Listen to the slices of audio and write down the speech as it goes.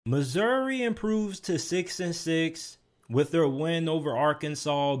Missouri improves to 6-6 with their win over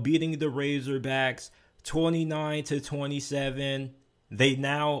Arkansas, beating the Razorbacks 29-27. They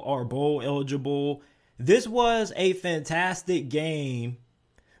now are bowl eligible. This was a fantastic game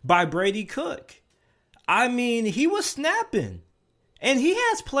by Brady Cook. I mean, he was snapping. And he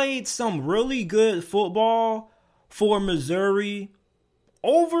has played some really good football for Missouri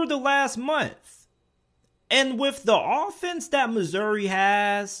over the last month. And with the offense that Missouri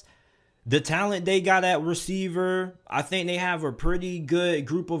has, the talent they got at receiver, I think they have a pretty good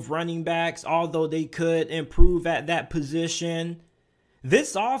group of running backs, although they could improve at that position.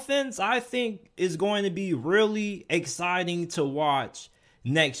 This offense, I think, is going to be really exciting to watch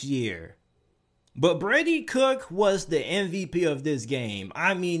next year. But Brady Cook was the MVP of this game.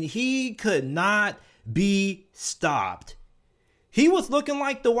 I mean, he could not be stopped. He was looking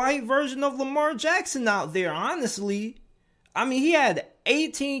like the white version of Lamar Jackson out there, honestly. I mean, he had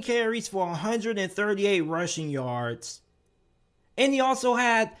 18 carries for 138 rushing yards. And he also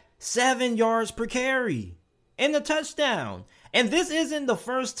had 7 yards per carry and a touchdown. And this isn't the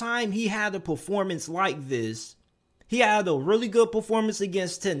first time he had a performance like this. He had a really good performance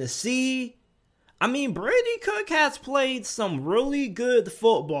against Tennessee. I mean, Brady Cook has played some really good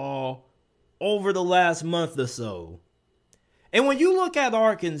football over the last month or so. And when you look at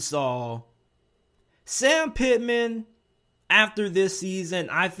Arkansas, Sam Pittman, after this season,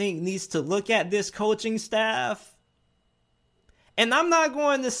 I think needs to look at this coaching staff. And I'm not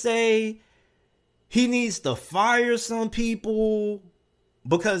going to say he needs to fire some people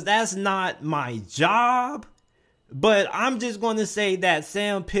because that's not my job. But I'm just going to say that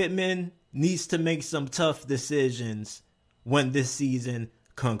Sam Pittman needs to make some tough decisions when this season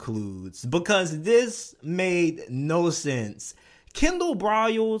concludes, because this made no sense. Kendall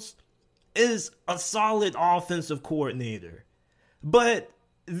Briles is a solid offensive coordinator, but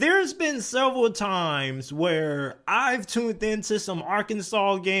there's been several times where I've tuned into some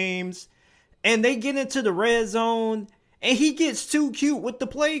Arkansas games and they get into the red zone and he gets too cute with the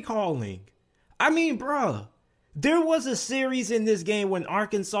play calling. I mean, bruh, there was a series in this game when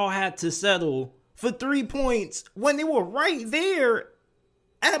Arkansas had to settle for 3 points when they were right there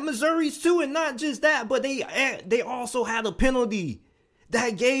at Missouri's 2, and not just that, but they also had a penalty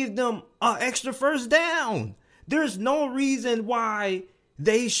that gave them an extra first down. There's no reason why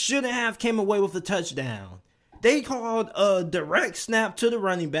they shouldn't have came away with a touchdown. They called a direct snap to the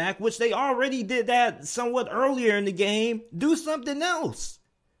running back, which they already did that somewhat earlier in the game. Do something else.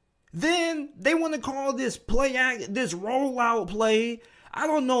 Then they want to call this this rollout play. I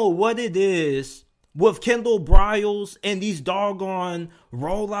don't know what it is with Kendall Briles and these doggone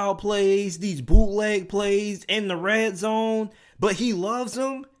rollout plays, these bootleg plays in the red zone, but he loves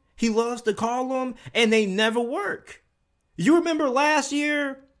them. He loves to call them, and they never work. You remember last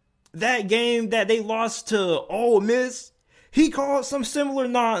year, that game that they lost to Ole Miss? He called some similar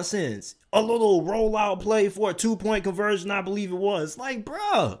nonsense. A little rollout play for a 2-point conversion, I believe it was. Like,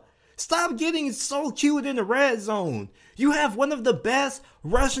 bruh, stop getting so cute in the red zone. You have one of the best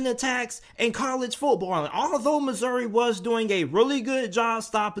rushing attacks in college football. And although Missouri was doing a really good job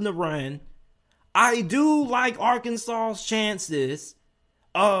stopping the run, I do like Arkansas's chances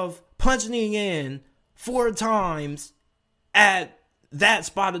of punching in 4 times at that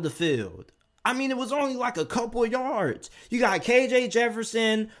spot of the field. I mean, it was only like a couple of yards. You got KJ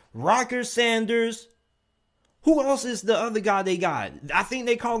Jefferson, Rocker Sanders. Who else is the other guy they got? I think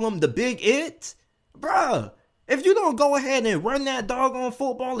they call him the Big It. Bruh, if you don't go ahead and run that doggone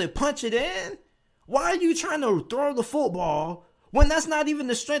football and punch it in, why are you trying to throw the football when that's not even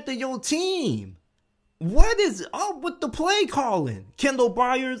the strength of your team? What is up with the play calling? Kendall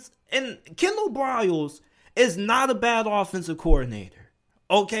Briles is not a bad offensive coordinator.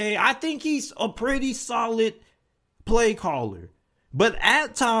 Okay, I think he's a pretty solid play caller. But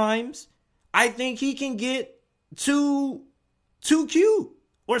at times, I think he can get too cute.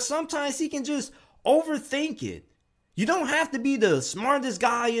 Or sometimes he can just overthink it. You don't have to be the smartest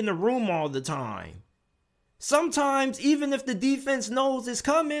guy in the room all the time. Sometimes, even if the defense knows it's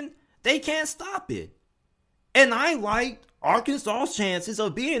coming, they can't stop it. And I liked Arkansas's chances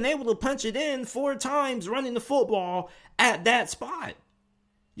of being able to punch it in 4 times running the football at that spot.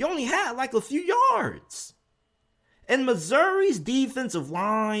 You only had like a few yards. And Missouri's defensive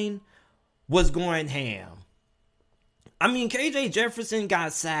line was going ham. I mean, KJ Jefferson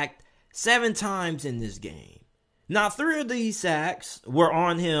got sacked 7 times in this game. Now, 3 of these sacks were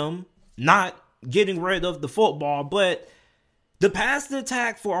on him not getting rid of the football, but the pass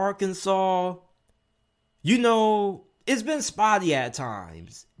attack for Arkansas, you know, it's been spotty at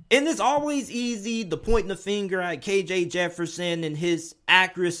times. And it's always easy to point the finger at KJ Jefferson and his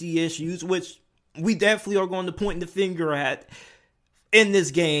accuracy issues, which we definitely are going to point the finger at in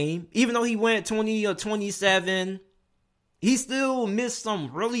this game. Even though he went 20 or 27, he still missed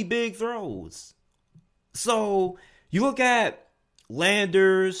some really big throws. So you look at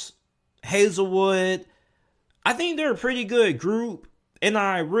Landers, Hazelwood, I think they're a pretty good group. And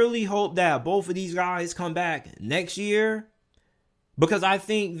I really hope that both of these guys come back next year. Because I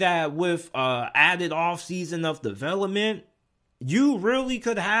think that with added offseason of development, you really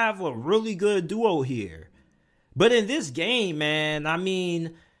could have a really good duo here. But in this game, man, I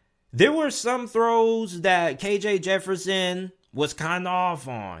mean, there were some throws that KJ Jefferson was kind of off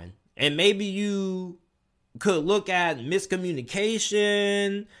on. And maybe you could look at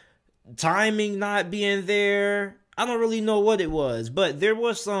miscommunication, timing not being there. I don't really know what it was. But there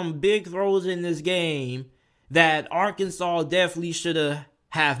was some big throws in this game that Arkansas definitely should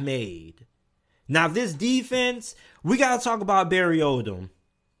have made. Now, this defense, we got to talk about Barry Odom.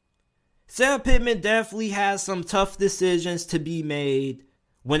 Sam Pittman definitely has some tough decisions to be made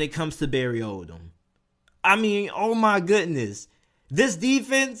when it comes to Barry Odom. I mean, oh my goodness. This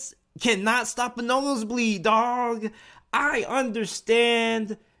defense cannot stop a nosebleed, dog. I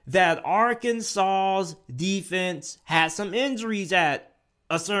understand that Arkansas's defense had some injuries at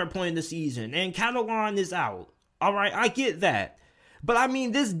a certain point in the season, and Catalan is out. All right, I get that. But I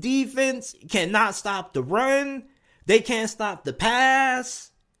mean, this defense cannot stop the run. They can't stop the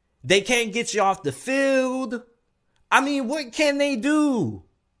pass. They can't get you off the field. I mean, what can they do?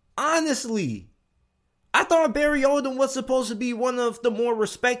 Honestly, I thought Barry Odom was supposed to be one of the more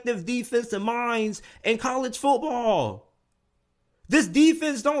respected defensive minds in college football. This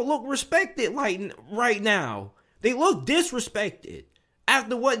defense don't look respected like right now. They look disrespected.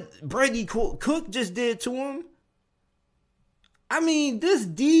 After what Brady Cook just did to him. I mean,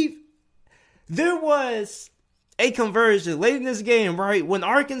 there was a conversion late in this game, right? When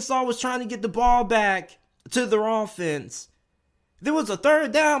Arkansas was trying to get the ball back to their offense. There was a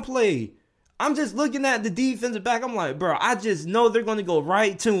third down play. I'm just looking at the defensive back. I'm like, bro, I just know they're going to go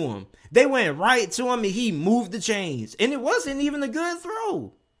right to him. They went right to him and he moved the chains. And it wasn't even a good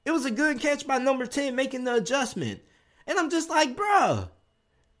throw. It was a good catch by number 10 making the adjustment. And I'm just like, bro,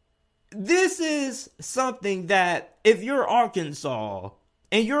 this is something that if you're Arkansas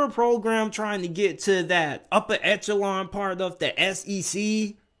and you're a program trying to get to that upper echelon part of the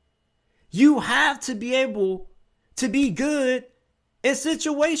SEC, you have to be able to be good in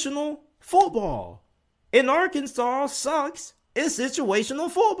situational football. And Arkansas sucks in situational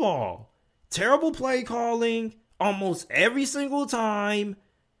football. Terrible play calling almost every single time.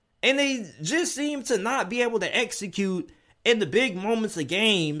 And they just seem to not be able to execute in the big moments of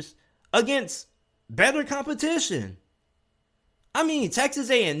games against better competition. I mean,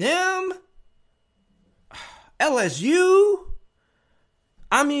 Texas A&M, LSU.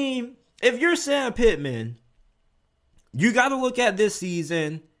 I mean, if you're Sam Pittman, you got to look at this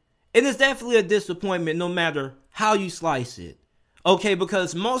season, and it's definitely a disappointment no matter how you slice it. Okay,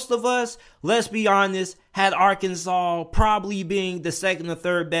 because most of us, let's be honest, had Arkansas probably being the second or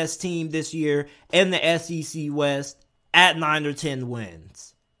third best team this year in the SEC West at 9 or 10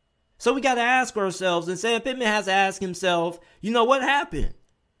 wins. So we got to ask ourselves, and Sam Pittman has to ask himself, you know, what happened?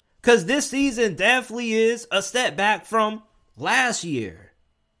 Because this season definitely is a step back from last year.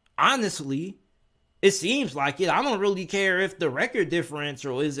 Honestly, it seems like it. I don't really care if the record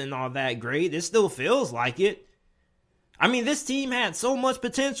differential isn't all that great. It still feels like it. I mean, this team had so much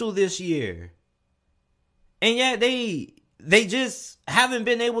potential this year. And yet they just haven't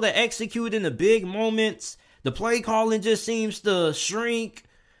been able to execute in the big moments. The play calling just seems to shrink.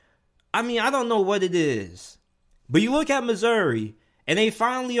 I mean, I don't know what it is. But you look at Missouri, and they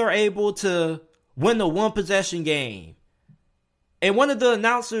finally are able to win the one possession game. And one of the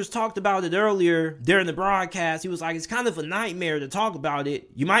announcers talked about it earlier during the broadcast. He was like, it's kind of a nightmare to talk about it.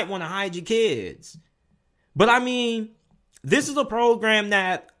 You might want to hide your kids. But I mean, this is a program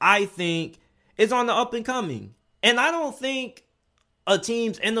that I think is on the up and coming. And I don't think a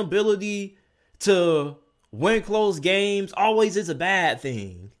team's inability to win close games always is a bad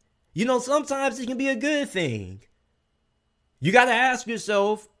thing. You know, sometimes it can be a good thing. You got to ask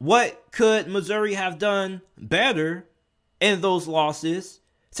yourself, what could Missouri have done better in those losses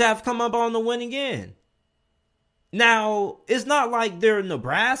to have come up on the winning end? Now, it's not like they're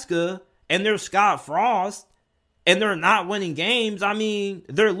Nebraska and they're Scott Frost and they're not winning games. I mean,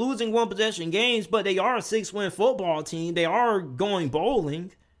 they're losing one possession games, but they are a 6-win football team. They are going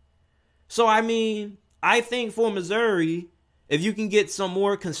bowling. So, I mean, I think for Missouri, if you can get some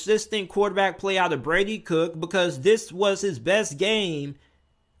more consistent quarterback play out of Brady Cook, because this was his best game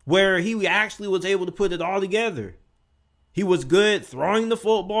where he actually was able to put it all together. He was good throwing the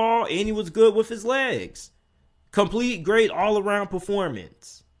football, and he was good with his legs. Complete, great, all-around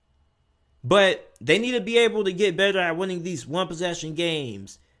performance. But they need to be able to get better at winning these one-possession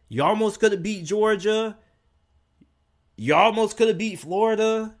games. You almost could have beat Georgia. You almost could have beat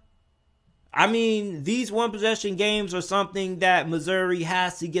Florida. I mean, these one-possession games are something that Missouri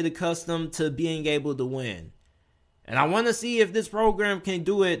has to get accustomed to being able to win. And I want to see if this program can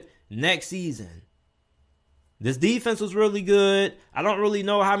do it next season. This defense was really good. I don't really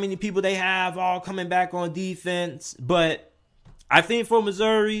know how many people they have all coming back on defense, but I think for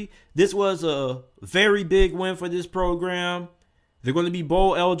Missouri, this was a very big win for this program. They're going to be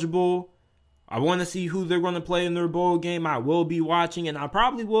bowl eligible. I want to see who they're going to play in their bowl game. I will be watching, and I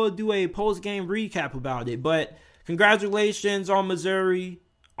probably will do a post-game recap about it. But congratulations on Missouri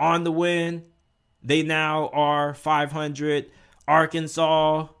on the win. They now are 500.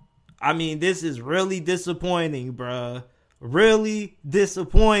 Arkansas, I mean, this is really disappointing, bruh. Really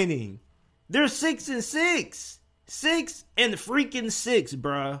disappointing. They're 6-6. 6-6,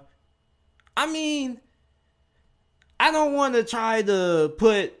 bruh. I mean, I don't want to try to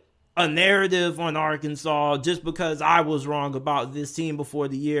put a narrative on Arkansas just because I was wrong about this team before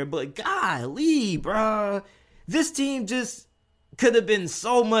the year, but golly, bruh. This team just could have been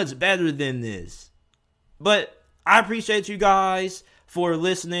so much better than this. But I appreciate you guys for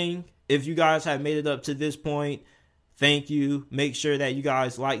listening. If you guys have made it up to this point, thank you. Make sure that you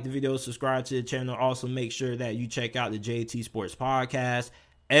guys like the video, subscribe to the channel. Also, make sure that you check out the JT Sports Podcast.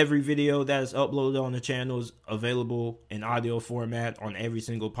 Every video that is uploaded on the channel is available in audio format on every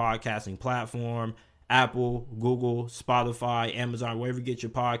single podcasting platform. Apple, Google, Spotify, Amazon, wherever you get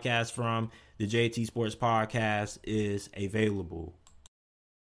your podcast from, the JT Sports Podcast is available.